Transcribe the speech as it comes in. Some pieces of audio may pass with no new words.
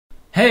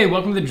Hey,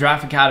 welcome to the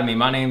Draft Academy.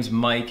 My name's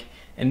Mike.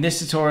 In this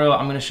tutorial,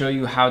 I'm going to show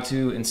you how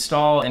to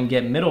install and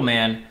get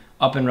Middleman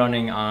up and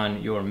running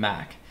on your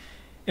Mac.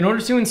 In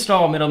order to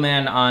install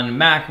Middleman on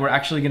Mac, we're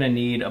actually going to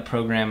need a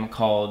program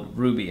called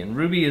Ruby. And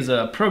Ruby is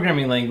a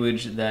programming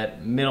language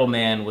that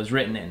Middleman was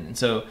written in. And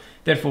so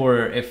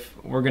therefore, if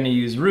we're going to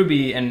use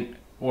Ruby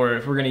or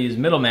if we're going to use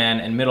Middleman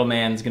and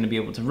Middleman's going to be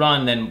able to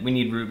run, then we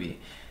need Ruby.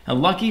 Now,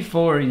 lucky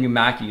for you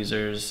Mac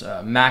users,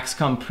 Macs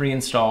come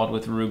pre-installed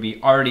with Ruby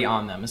already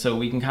on them. So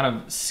we can kind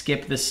of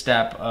skip the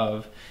step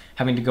of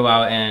having to go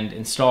out and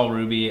install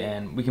Ruby,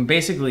 and we can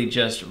basically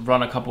just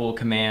run a couple of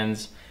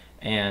commands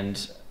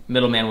and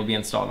Middleman will be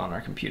installed on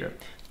our computer.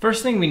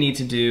 First thing we need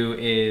to do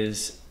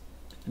is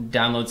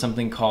download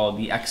something called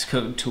the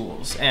Xcode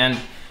tools. And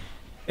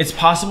it's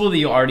possible that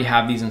you already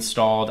have these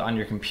installed on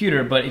your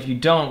computer, but if you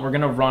don't, we're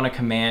gonna run a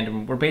command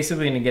and we're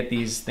basically gonna get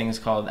these things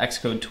called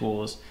Xcode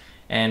tools,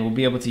 and we'll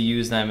be able to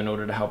use them in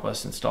order to help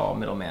us install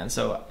Middleman.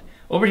 So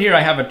over here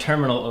I have a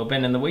terminal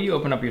open, and the way you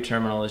open up your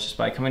terminal is just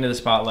by coming to the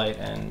spotlight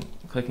and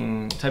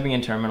typing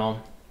in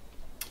terminal.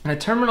 And a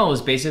terminal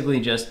is basically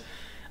just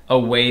a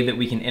way that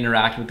we can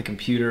interact with the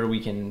computer. We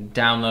can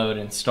download,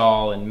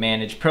 install, and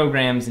manage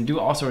programs and do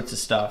all sorts of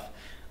stuff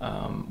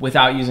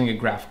without using a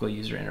graphical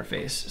user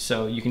interface.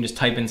 So you can just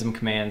type in some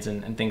commands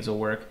and things will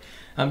work.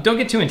 Don't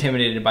get too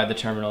intimidated by the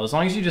terminal. As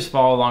long as you just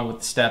follow along with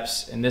the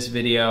steps in this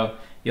video,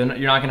 you're not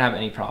going to have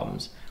any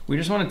problems. We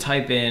just want to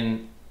type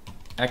in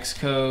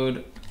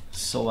Xcode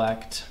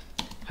select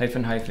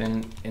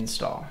 --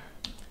 install,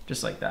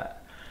 just like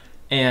that.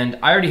 And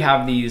I already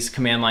have these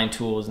command line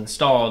tools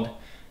installed,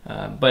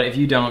 but if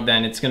you don't,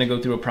 then it's going to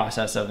go through a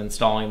process of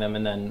installing them,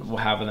 and then we'll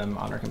have them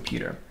on our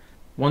computer.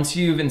 Once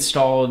you've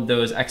installed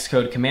those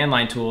Xcode command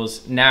line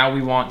tools, now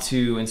we want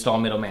to install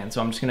Middleman.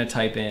 So I'm just going to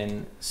type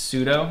in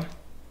sudo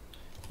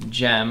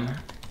gem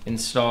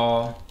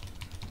install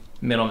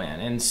Middleman.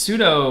 And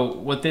sudo,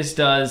 what this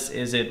does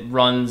is it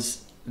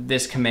runs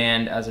this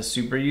command as a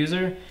super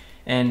user,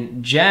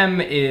 and gem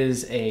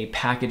is a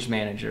package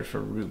manager for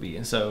Ruby.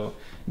 And so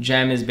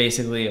gem is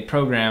basically a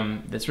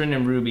program that's written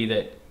in Ruby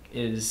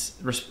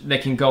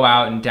that can go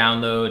out and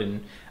download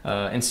and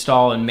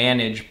install and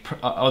manage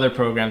other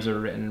programs that are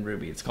written in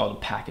Ruby. It's called a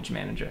package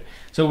manager.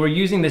 So we're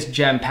using this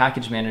gem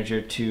package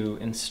manager to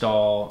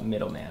install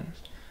Middleman.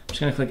 I'm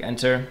just going to click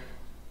enter.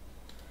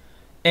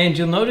 And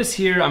you'll notice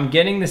here I'm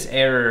getting this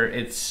error.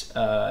 It's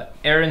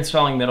error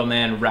installing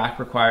Middleman, rack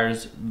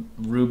requires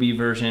Ruby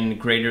version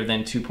greater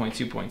than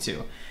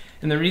 2.2.2.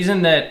 And the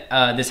reason that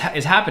this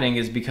is happening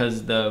is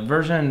because the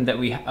version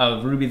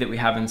of Ruby that we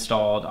have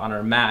installed on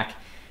our Mac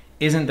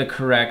isn't the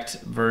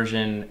correct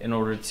version in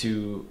order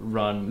to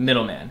run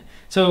Middleman.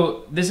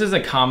 So this is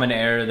a common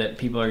error that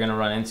people are going to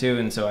run into,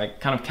 and so I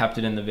kind of kept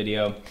it in the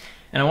video.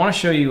 And I want to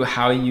show you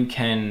how you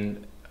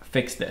can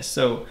fix this.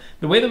 So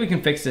the way that we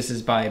can fix this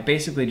is by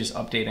basically just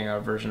updating our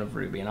version of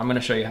Ruby, and I'm going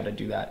to show you how to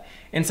do that.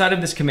 Inside of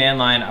this command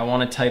line, I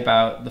want to type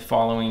out the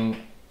following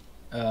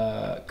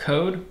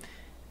code,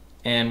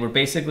 and we're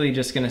basically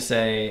just going to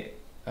say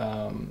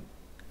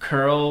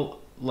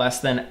curl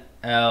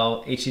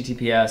 ~l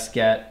https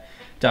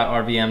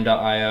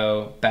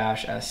get.rvm.io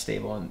 --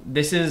 stable. And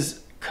this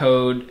is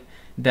code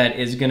that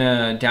is going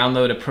to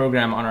download a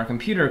program on our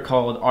computer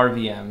called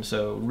RVM,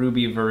 so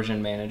Ruby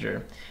Version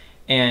Manager.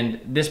 And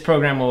this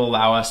program will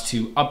allow us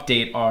to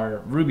update our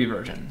Ruby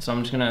version. So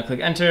I'm just going to click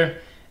enter,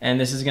 and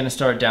this is going to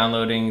start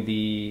downloading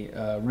the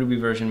Ruby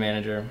version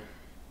manager.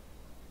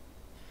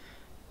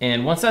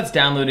 And once that's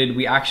downloaded,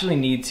 we actually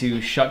need to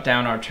shut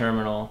down our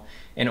terminal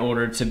in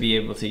order to be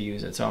able to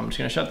use it. So I'm just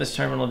going to shut this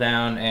terminal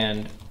down,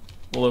 and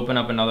we'll open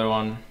up another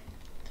one.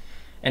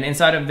 And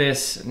inside of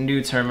this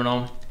new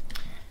terminal,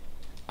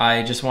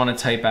 I just want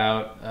to type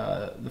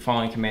out the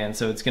following command.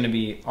 So it's going to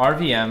be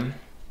RVM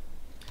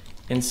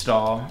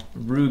install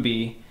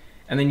Ruby,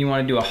 and then you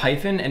want to do a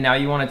hyphen, and now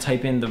you want to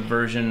type in the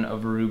version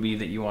of Ruby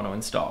that you want to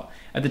install.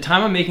 At the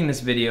time I'm making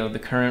this video, the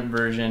current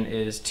version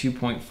is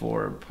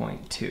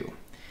 2.4.2.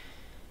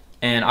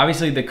 And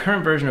obviously the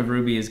current version of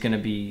Ruby is going to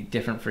be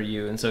different for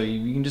you, and so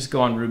you can just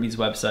go on Ruby's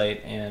website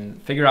and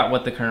figure out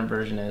what the current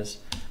version is.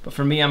 But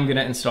for me, I'm going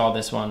to install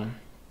this one.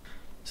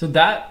 So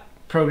that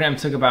program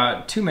took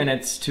about 2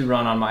 minutes to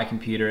run on my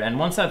computer, and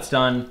once that's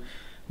done,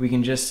 we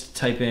can just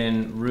type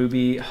in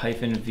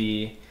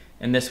ruby-v,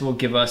 and this will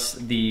give us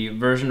the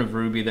version of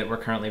Ruby that we're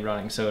currently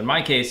running. So in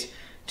my case,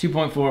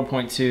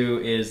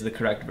 2.4.2 is the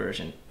correct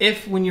version.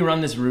 If when you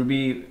run this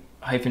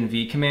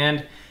ruby-v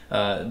command,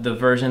 the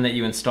version that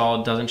you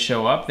installed doesn't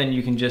show up, then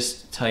you can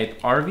just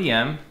type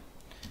rvm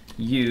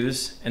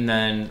use and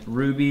then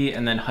ruby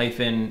and then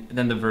hyphen,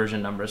 then the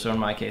version number. So in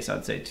my case,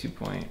 I'd say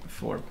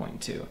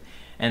 2.4.2.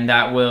 And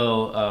that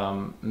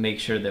will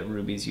make sure that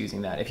Ruby's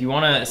using that. If you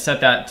want to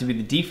set that to be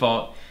the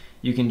default,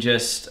 you can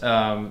just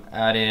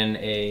add in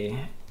a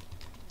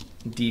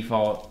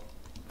default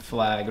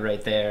flag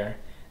right there,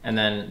 and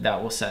then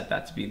that will set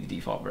that to be the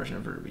default version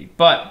of Ruby.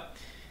 But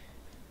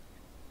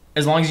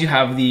as long as you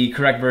have the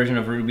correct version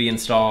of Ruby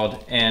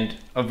installed and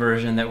a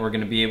version that we're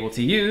going to be able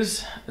to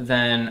use,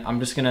 then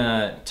I'm just going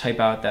to type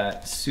out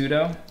that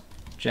sudo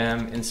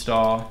gem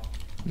install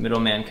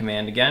Middleman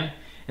command again.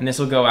 And this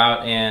will go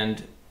out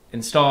and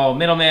install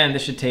Middleman.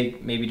 This should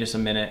take maybe just a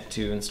minute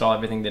to install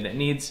everything that it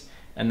needs,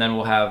 and then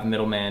we'll have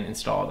Middleman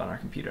installed on our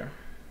computer.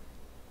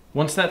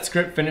 Once that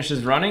script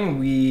finishes running,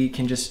 we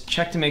can just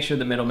check to make sure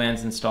that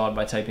Middleman's installed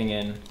by typing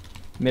in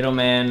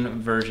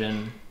Middleman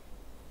version,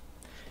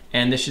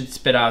 and this should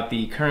spit out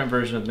the current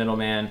version of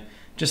Middleman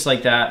just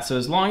like that. So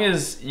as long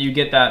as you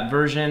get that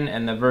version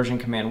and the version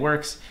command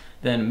works,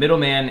 then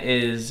Middleman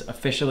is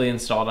officially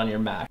installed on your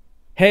Mac.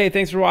 Hey,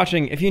 thanks for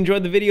watching. If you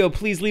enjoyed the video,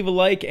 please leave a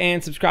like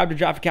and subscribe to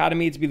Draft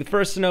Academy to be the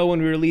first to know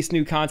when we release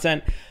new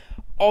content.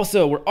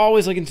 Also, we're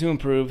always looking to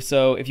improve,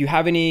 so if you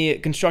have any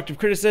constructive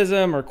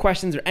criticism or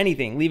questions or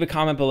anything, leave a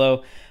comment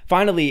below.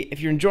 Finally, if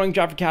you're enjoying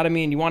Draft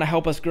Academy and you want to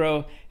help us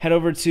grow, head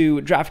over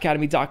to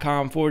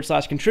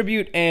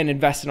draftacademy.com/contribute and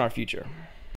invest in our future.